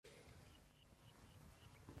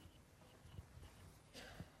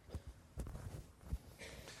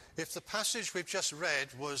If the passage we've just read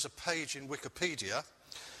was a page in Wikipedia,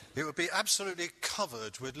 it would be absolutely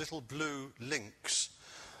covered with little blue links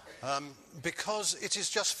because it is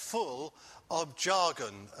just full of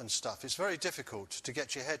jargon and stuff. It's very difficult to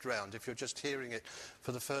get your head round if you're just hearing it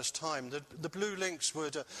for the first time. The blue links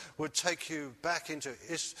would take you back into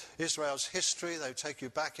Israel's history. They would take you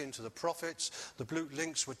back into the prophets. The blue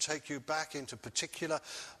links would take you back into particular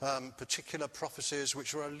prophecies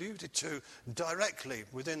which were alluded to directly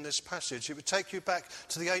within this passage. It would take you back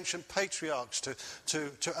to the ancient patriarchs,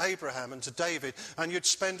 to Abraham and to David, and you'd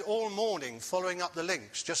spend all morning following up the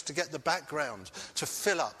links just to get the background to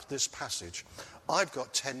fill up this passage. I've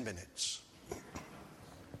got 10 minutes.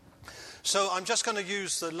 So I'm just going to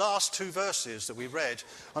use the last two verses that we read,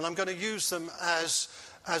 and I'm going to use them as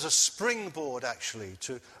a springboard, actually,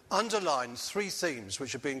 to underline three themes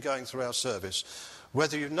which have been going through our service.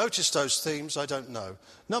 Whether you've noticed those themes, I don't know.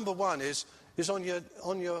 Number one is on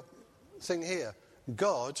your thing here.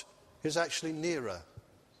 God is actually nearer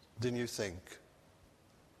than you think.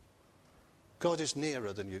 God is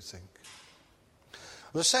nearer than you think.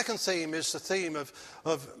 The second theme is the theme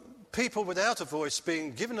of people without a voice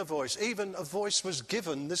being given a voice. Even a voice was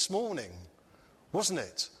given this morning, wasn't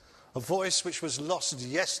it? A voice which was lost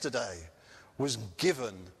yesterday was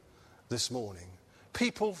given this morning.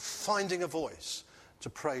 People finding a voice to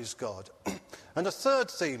praise God. And the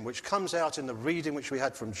third theme, which comes out in the reading which we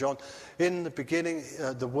had from John, in the beginning,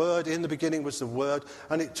 in the beginning was the Word,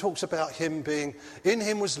 and it talks about him being, in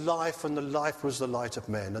him was life, and the life was the light of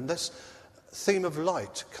men. And this theme of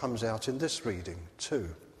light comes out in this reading too.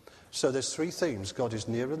 So there's three themes. God is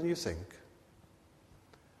nearer than you think.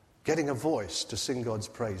 Getting a voice to sing God's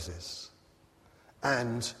praises.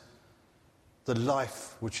 And the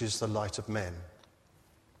life which is the light of men.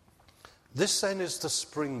 This then is the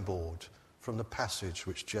springboard from the passage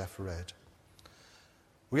which Jeff read.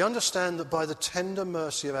 We understand that by the tender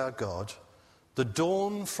mercy of our God, the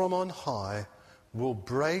dawn from on high will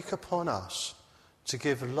break upon us to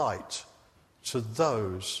give light to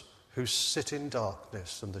those who sit in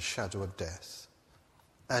darkness and the shadow of death,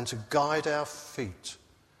 and to guide our feet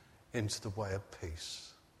into the way of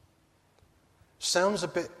peace. Sounds a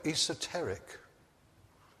bit esoteric.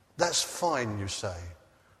 That's fine, you say,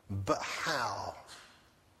 but how?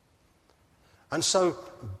 And so,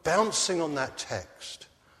 bouncing on that text,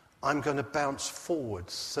 I'm going to bounce forward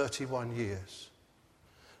 31 years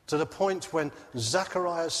to the point when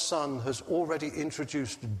Zechariah's son has already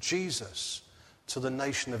introduced Jesus to the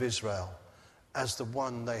nation of Israel as the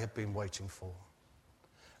one they have been waiting for.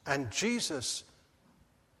 And Jesus,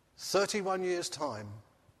 31 years' time,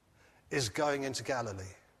 is going into Galilee.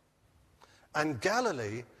 And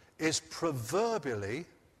Galilee is proverbially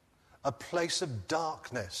a place of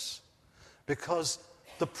darkness, because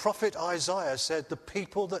the prophet Isaiah said, the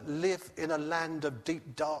people that live in a land of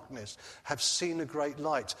deep darkness have seen a great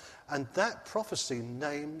light. And that prophecy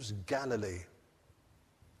names Galilee.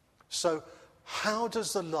 So how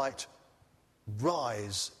does the light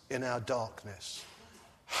rise in our darkness?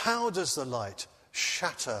 How does the light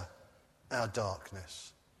shatter our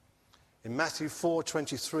darkness? In Matthew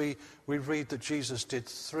 4:23, we read that Jesus did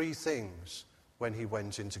three things when he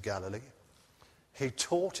went into Galilee. He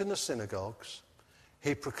taught in the synagogues,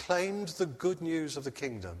 he proclaimed the good news of the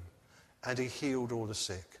kingdom, and he healed all the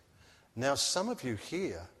sick. Now, some of you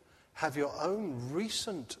here have your own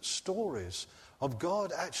recent stories of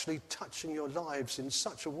God actually touching your lives in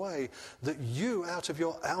such a way that you, out of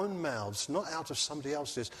your own mouths, not out of somebody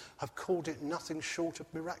else's, have called it nothing short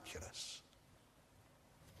of miraculous.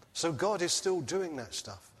 So God is still doing that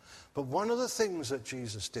stuff. But one of the things that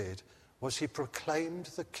Jesus did was he proclaimed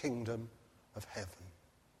the kingdom of heaven.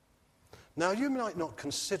 Now, you might not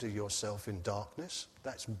consider yourself in darkness.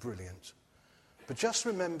 That's brilliant. But just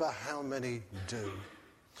remember how many do.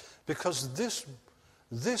 Because this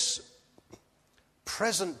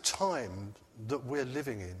present time that we're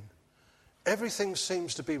living in, everything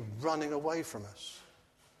seems to be running away from us.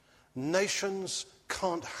 Nations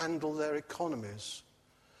can't handle their economies.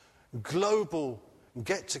 Global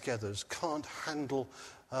get-togethers can't handle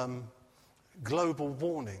global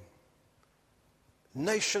warming.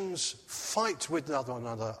 Nations fight with one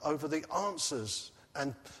another over the answers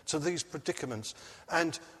and to these predicaments.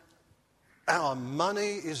 And our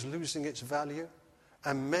money is losing its value.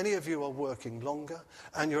 And many of you are working longer,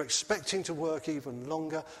 and you're expecting to work even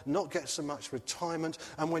longer, not get so much retirement.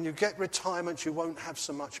 And when you get retirement, you won't have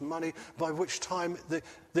so much money, by which time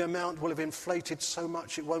the amount will have inflated so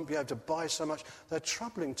much it won't be able to buy so much. They're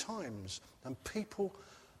troubling times. And people,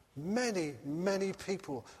 many, many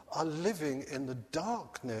people are living in the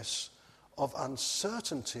darkness of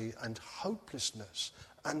uncertainty and hopelessness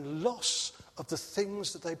and loss of the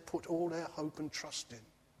things that they put all their hope and trust in.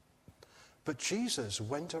 But Jesus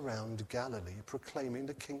went around Galilee proclaiming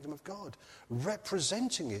the kingdom of God,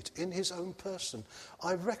 representing it in his own person.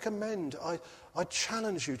 I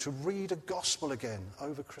challenge you to read a gospel again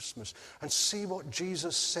over Christmas and see what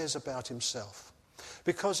Jesus says about himself.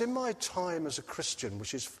 Because in my time as a Christian,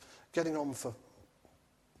 which is getting on for,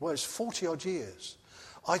 it's 40 odd years,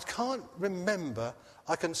 I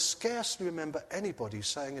can scarcely remember anybody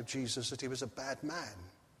saying of Jesus that he was a bad man.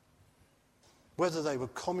 Whether they were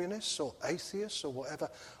communists or atheists or whatever,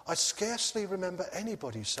 I scarcely remember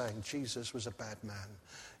anybody saying Jesus was a bad man.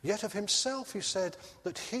 Yet of himself he said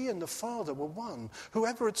that he and the Father were one.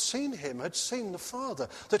 Whoever had seen him had seen the Father,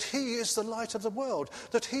 that he is the light of the world,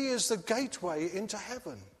 that he is the gateway into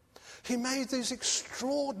heaven. He made these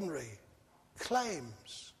extraordinary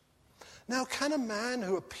claims. Now, can a man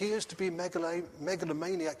who appears to be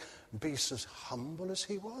megalomaniac be as humble as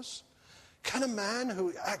he was? Can a man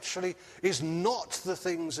who actually is not the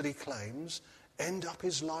things that he claims end up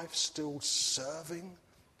his life still serving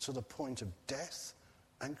to the point of death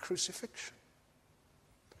and crucifixion?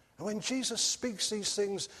 And when Jesus speaks these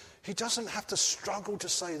things, he doesn't have to struggle to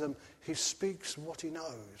say them. He speaks what he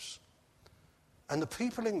knows. And the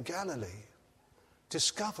people in Galilee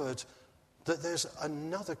discovered that there's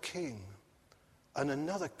another king and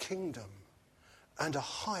another kingdom and a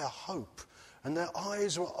higher hope. And their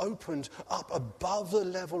eyes were opened up above the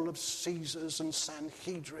level of Caesars and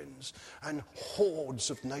Sanhedrins and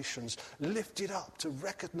hordes of nations, lifted up to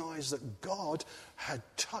recognize that God had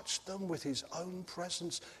touched them with his own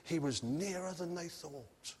presence. He was nearer than they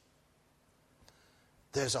thought.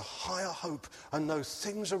 There's a higher hope, and though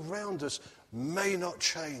things around us may not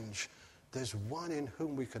change, there's one in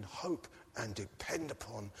whom we can hope and depend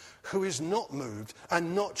upon, who is not moved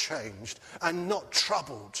and not changed and not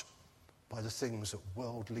troubled by the things that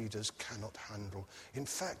world leaders cannot handle. In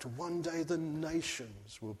fact, one day the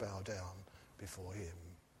nations will bow down before him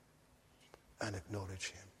and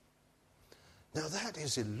acknowledge him. Now that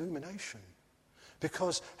is illumination,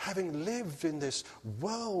 because having lived in this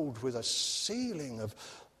world with a ceiling of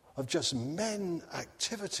just men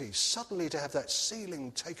activity, suddenly to have that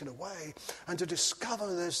ceiling taken away and to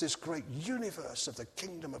discover there's this great universe of the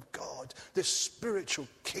kingdom of God, this spiritual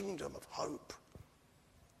kingdom of hope,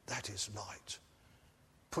 that is light.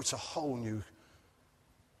 Puts a whole new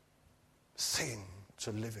thing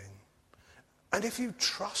to living. And if you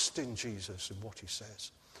trust in Jesus and what he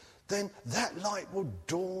says, then that light will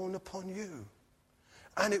dawn upon you.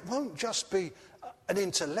 And it won't just be an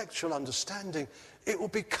intellectual understanding. It will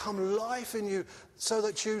become life in you so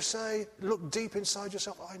that you say, look deep inside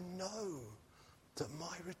yourself, I know that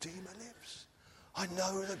my Redeemer lives. I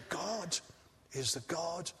know that God is the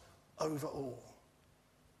God over all.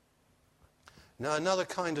 Now, another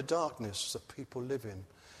kind of darkness that people live in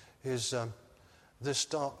is this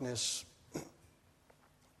darkness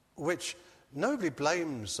which nobody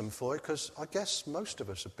blames them for it, because I guess most of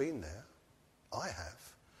us have been there. I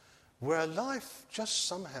have. Where life just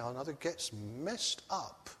somehow or another gets messed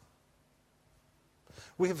up.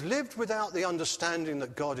 We have lived without the understanding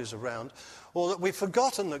that God is around, or that we've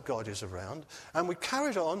forgotten that God is around, and we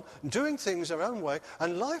carried on doing things our own way,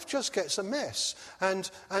 and life just gets a mess.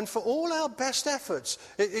 And for all our best efforts,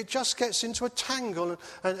 it just gets into a tangle,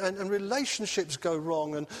 and relationships go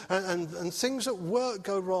wrong, and things at work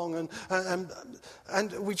go wrong,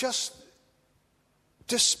 and we just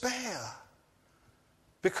despair,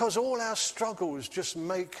 because all our struggles just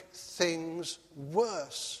make things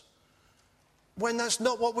worse. When that's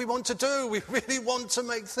not what we want to do. We really want to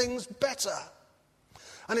make things better.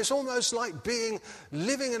 And it's almost like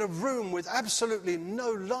living in a room with absolutely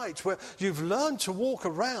no light, where you've learned to walk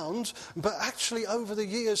around, but actually over the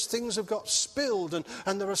years things have got spilled,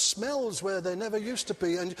 and there are smells where there never used to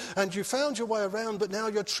be, and you found your way around, but now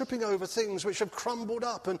you're tripping over things which have crumbled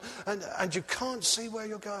up, and you can't see where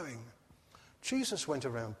you're going. Jesus went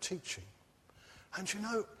around teaching. And you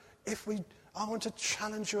know, I want to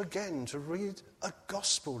challenge you again to read a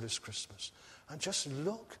gospel this Christmas and just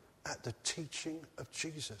look at the teaching of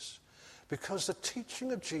Jesus. Because the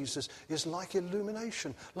teaching of Jesus is like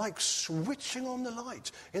illumination, like switching on the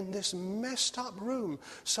light in this messed up room,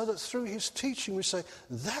 so that through his teaching we say,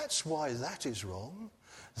 that's why that is wrong.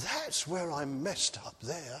 That's where I'm messed up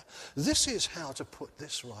there. This is how to put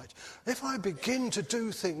this right. If I begin to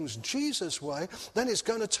do things Jesus' way, then it's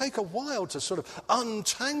going to take a while to sort of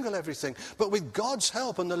untangle everything. But with God's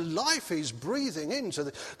help and the life he's breathing into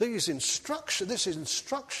this instruction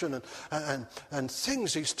and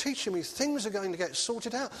things he's teaching me, things are going to get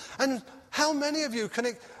sorted out. And how many of you can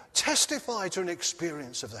testify to an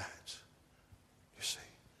experience of that? You see.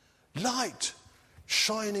 Light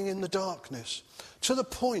shining in the darkness. To the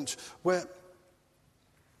point where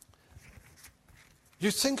you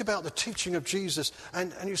think about the teaching of Jesus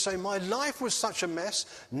and you say, my life was such a mess.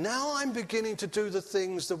 Now I'm beginning to do the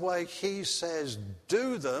things the way he says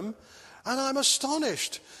do them. And I'm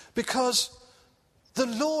astonished because the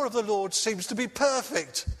law of the Lord seems to be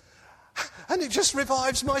perfect. And it just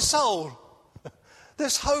revives my soul.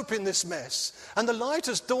 There's hope in this mess. And the light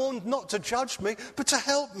has dawned not to judge me, but to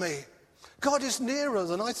help me. God is nearer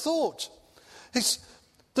than I thought.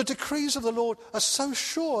 The decrees of the Lord are so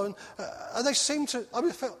sure, and they seem to,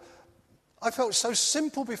 I felt so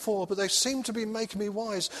simple before, but they seem to be making me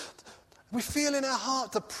wise. We feel in our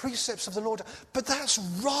heart the precepts of the Lord, but that's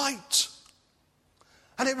right.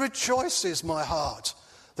 And it rejoices my heart.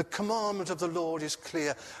 The commandment of the Lord is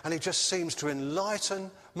clear, and it just seems to enlighten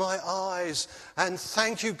my eyes. And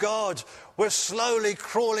thank you, God, we're slowly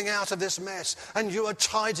crawling out of this mess, and you are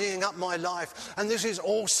tidying up my life. And this is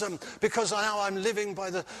awesome, because now I'm living by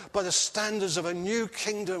the standards of a new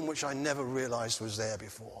kingdom, which I never realized was there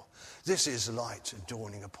before. This is light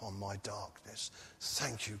dawning upon my darkness.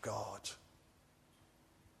 Thank you, God.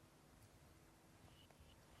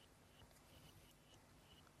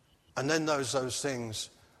 And then those things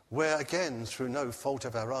where, again, through no fault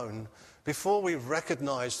of our own, before we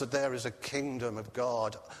recognize that there is a kingdom of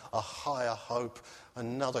God, a higher hope,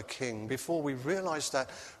 another king, before we realize that,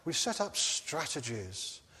 we set up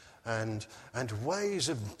strategies and ways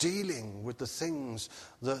of dealing with the things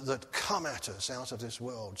that come at us out of this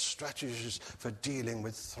world. Strategies for dealing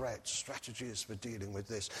with threats, strategies for dealing with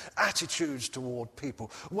this, attitudes toward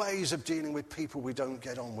people, ways of dealing with people we don't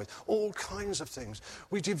get on with, all kinds of things.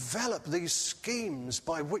 We develop these schemes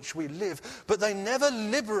by which we live, but they never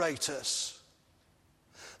liberate us.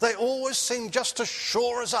 They always seem just to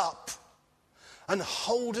shore us up and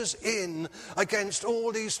hold us in against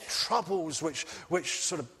all these troubles which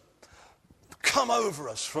sort of come over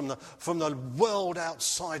us from the world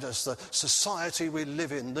outside us, the society we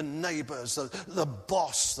live in, the neighbours, the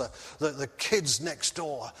boss, the kids next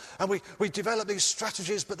door. And we develop these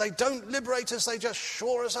strategies, but they don't liberate us, they just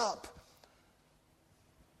shore us up.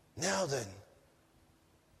 Now then,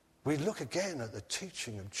 we look again at the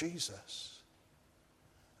teaching of Jesus,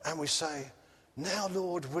 and we say, now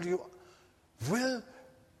Lord, will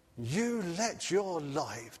you let your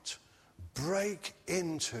light break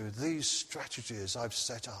into these strategies I've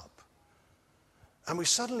set up? And we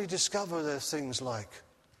suddenly discover there are things like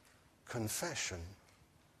confession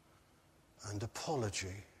and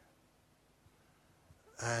apology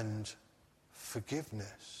and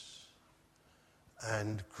forgiveness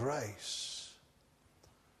and grace.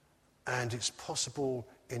 And it's possible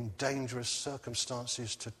in dangerous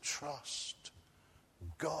circumstances to trust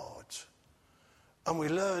God. And we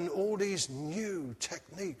learn all these new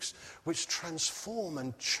techniques which transform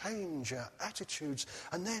and change our attitudes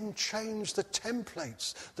and then change the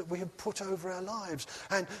templates that we have put over our lives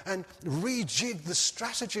and rejig the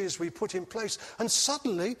strategies we put in place. And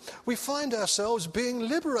suddenly we find ourselves being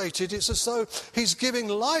liberated. It's as though he's giving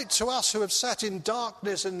light to us who have sat in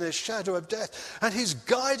darkness and the shadow of death. And he's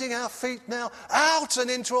guiding our feet now out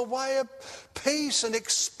and into a way of peace and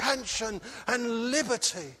expansion and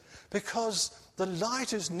liberty, because the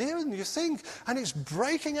light is nearer than you think, and it's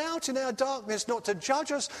breaking out in our darkness, not to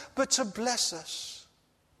judge us, but to bless us.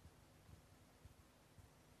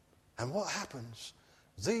 And what happens?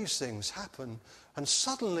 These things happen, and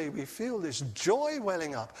suddenly we feel this joy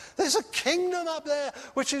welling up. There's a kingdom up there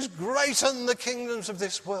which is greater than the kingdoms of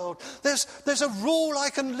this world. There's a rule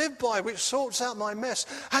I can live by which sorts out my mess.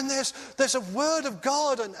 And there's a word of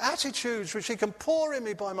God and attitudes which he can pour in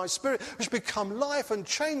me by my Spirit, which become life and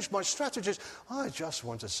change my strategies. I just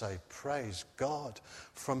want to say, praise God,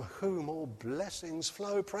 from whom all blessings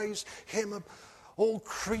flow. Praise him, all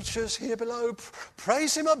creatures here below.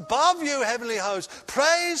 Praise him above, you heavenly hosts.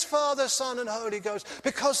 Praise Father, Son, and Holy Ghost,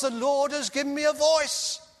 because the Lord has given me a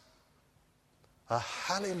voice. A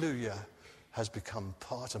hallelujah has become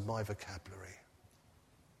part of my vocabulary.